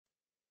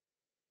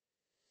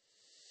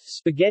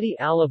Spaghetti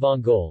alla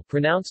vongole,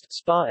 pronounced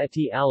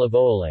spaghetti alla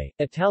vongole,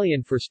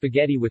 Italian for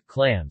spaghetti with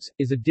clams,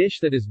 is a dish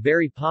that is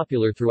very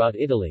popular throughout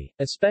Italy,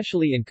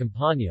 especially in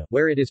Campania,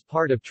 where it is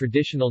part of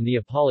traditional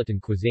Neapolitan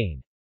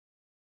cuisine.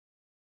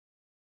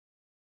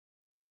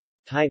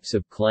 Types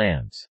of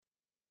clams.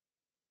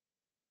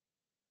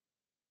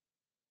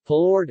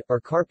 Pelored, or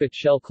carpet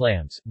shell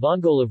clams,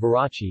 vongole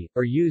verace,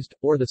 are used,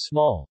 or the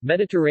small,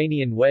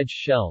 Mediterranean wedge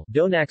shell,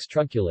 Donax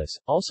trunculus,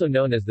 also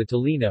known as the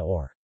tellina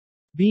or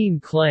bean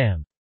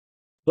clam.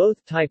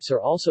 Both types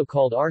are also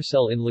called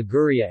arcelle in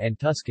Liguria and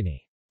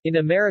Tuscany. In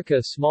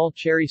America, small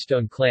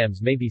cherrystone clams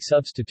may be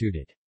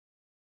substituted.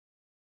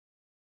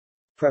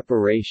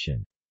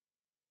 Preparation.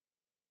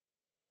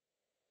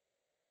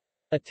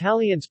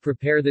 Italians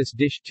prepare this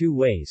dish two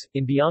ways,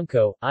 in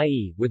bianco,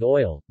 i.e., with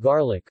oil,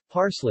 garlic,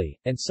 parsley,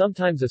 and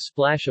sometimes a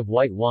splash of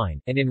white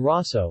wine, and in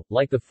rosso,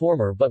 like the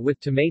former but with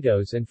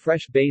tomatoes and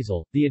fresh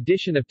basil, the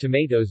addition of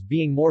tomatoes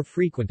being more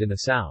frequent in the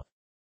south.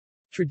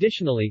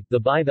 Traditionally, the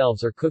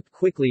bivalves are cooked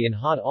quickly in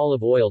hot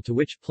olive oil to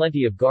which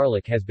plenty of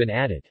garlic has been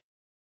added.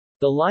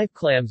 The live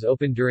clams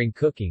open during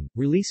cooking,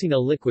 releasing a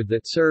liquid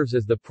that serves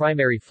as the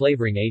primary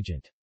flavoring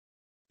agent.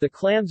 The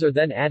clams are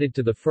then added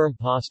to the firm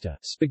pasta,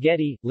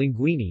 spaghetti,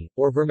 linguine,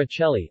 or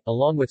vermicelli,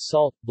 along with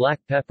salt, black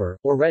pepper,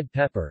 or red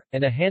pepper,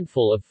 and a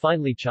handful of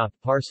finely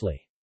chopped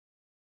parsley.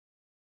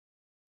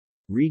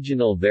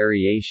 Regional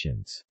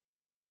variations.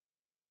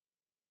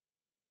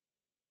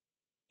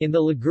 In the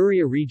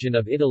Liguria region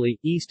of Italy,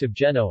 east of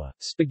Genoa,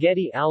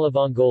 spaghetti alla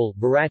vongole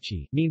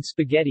verace means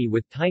spaghetti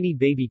with tiny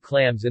baby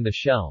clams in the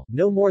shell,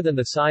 no more than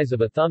the size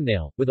of a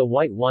thumbnail, with a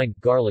white wine,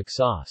 garlic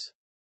sauce.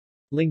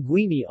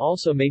 Linguine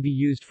also may be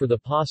used for the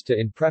pasta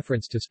in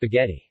preference to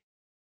spaghetti.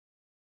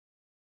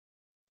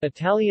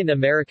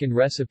 Italian-American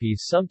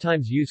recipes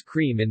sometimes use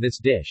cream in this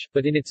dish,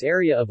 but in its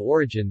area of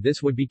origin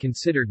this would be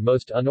considered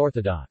most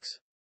unorthodox.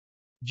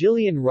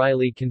 Gillian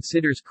Riley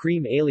considers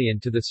cream alien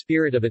to the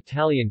spirit of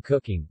Italian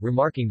cooking,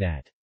 remarking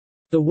that,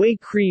 "The way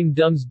cream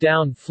dumbs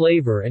down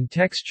flavor and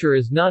texture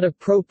is not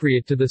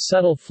appropriate to the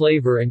subtle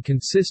flavor and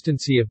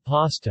consistency of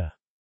pasta."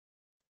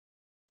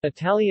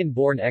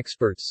 Italian-born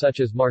experts such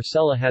as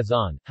Marcella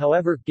Hazan,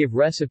 however, give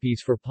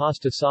recipes for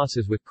pasta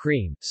sauces with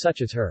cream,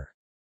 such as her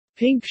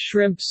pink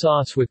shrimp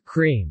sauce with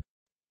cream,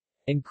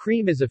 and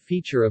cream is a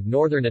feature of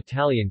northern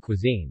Italian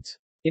cuisines.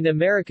 In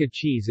America,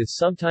 cheese is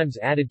sometimes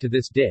added to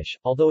this dish,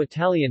 although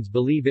Italians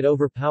believe it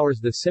overpowers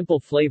the simple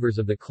flavors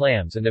of the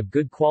clams and of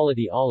good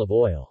quality olive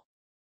oil.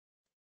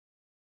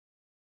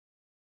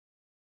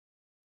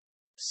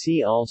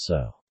 See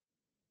also: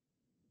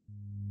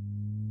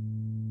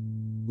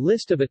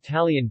 List of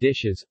Italian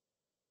dishes,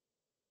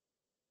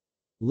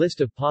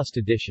 List of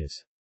pasta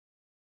dishes.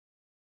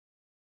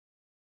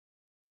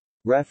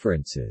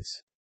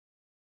 References.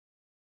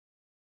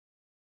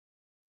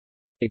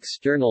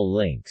 External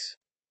links.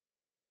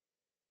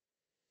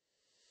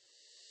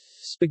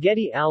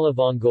 Spaghetti alla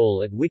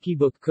vongole at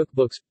Wikibook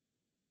Cookbooks.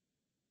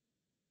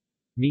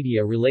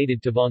 Media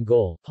related to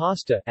vongole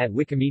pasta at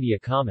Wikimedia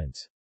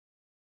Commons.